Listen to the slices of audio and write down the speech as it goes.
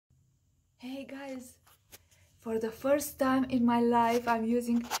Hey guys, for the first time in my life I'm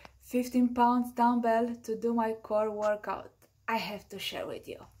using 15 pounds dumbbell to do my core workout. I have to share with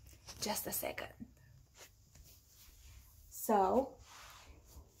you. Just a second. So,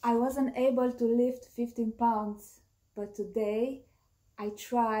 I wasn't able to lift 15 pounds, but today I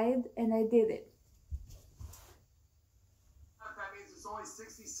tried and I did it. That means it's only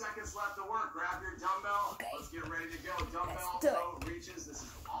 60 seconds left to work. Grab your dumbbell. Okay. Let's get ready to go. Dumbbell, Let's do it. reaches.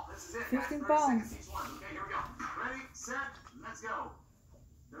 This is it, 15 guys. 30 pounds. seconds each one. Okay, here we go. Ready, set, let's go.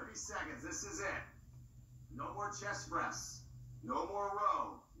 30 seconds. This is it. No more chest press. No more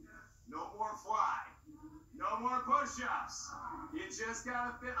row. No more fly. No more push-ups. You just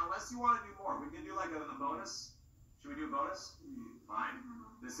gotta fit. Unless you want to do more, we can do like a bonus. Should we do a bonus? Fine.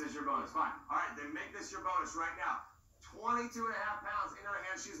 This is your bonus. Fine. All right, then make this your bonus right now. 22.5 pounds in her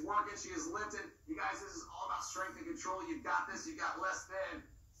hand. She's working. She is lifting. You guys, this is all about strength and control. You've got this. You got less than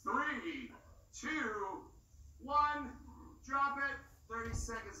 3, 2, 1. Drop it. 30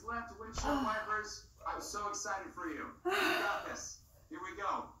 seconds left. Windshield wipers. I'm so excited for you. You got this. Here we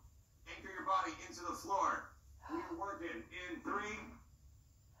go. Anchor your body into the floor. We're working in 3,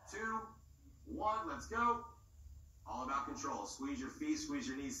 2, 1. Let's go. All about control. Squeeze your feet. Squeeze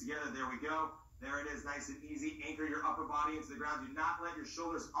your knees together. There we go. There it is, nice and easy. Anchor your upper body into the ground. Do not let your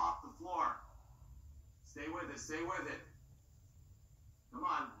shoulders off the floor. Stay with it, stay with it. Come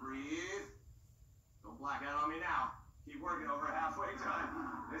on, breathe. Don't black out on me now. Keep working, over halfway done.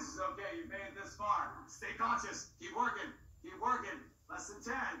 This is okay, you've made it this far. Stay conscious, keep working, less than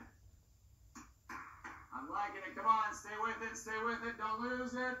 10. I'm liking it, come on, stay with it, don't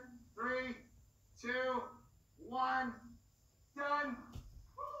lose it. 3, 2, 1, done.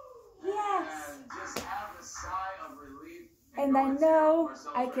 Yes! And just have a sigh of relief. And I know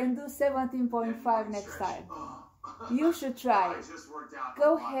I can do 17.5 next time. You should try it.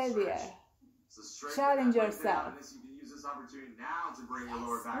 Go heavier. Challenge yourself. We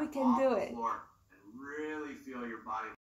We can do it. And really feel your body.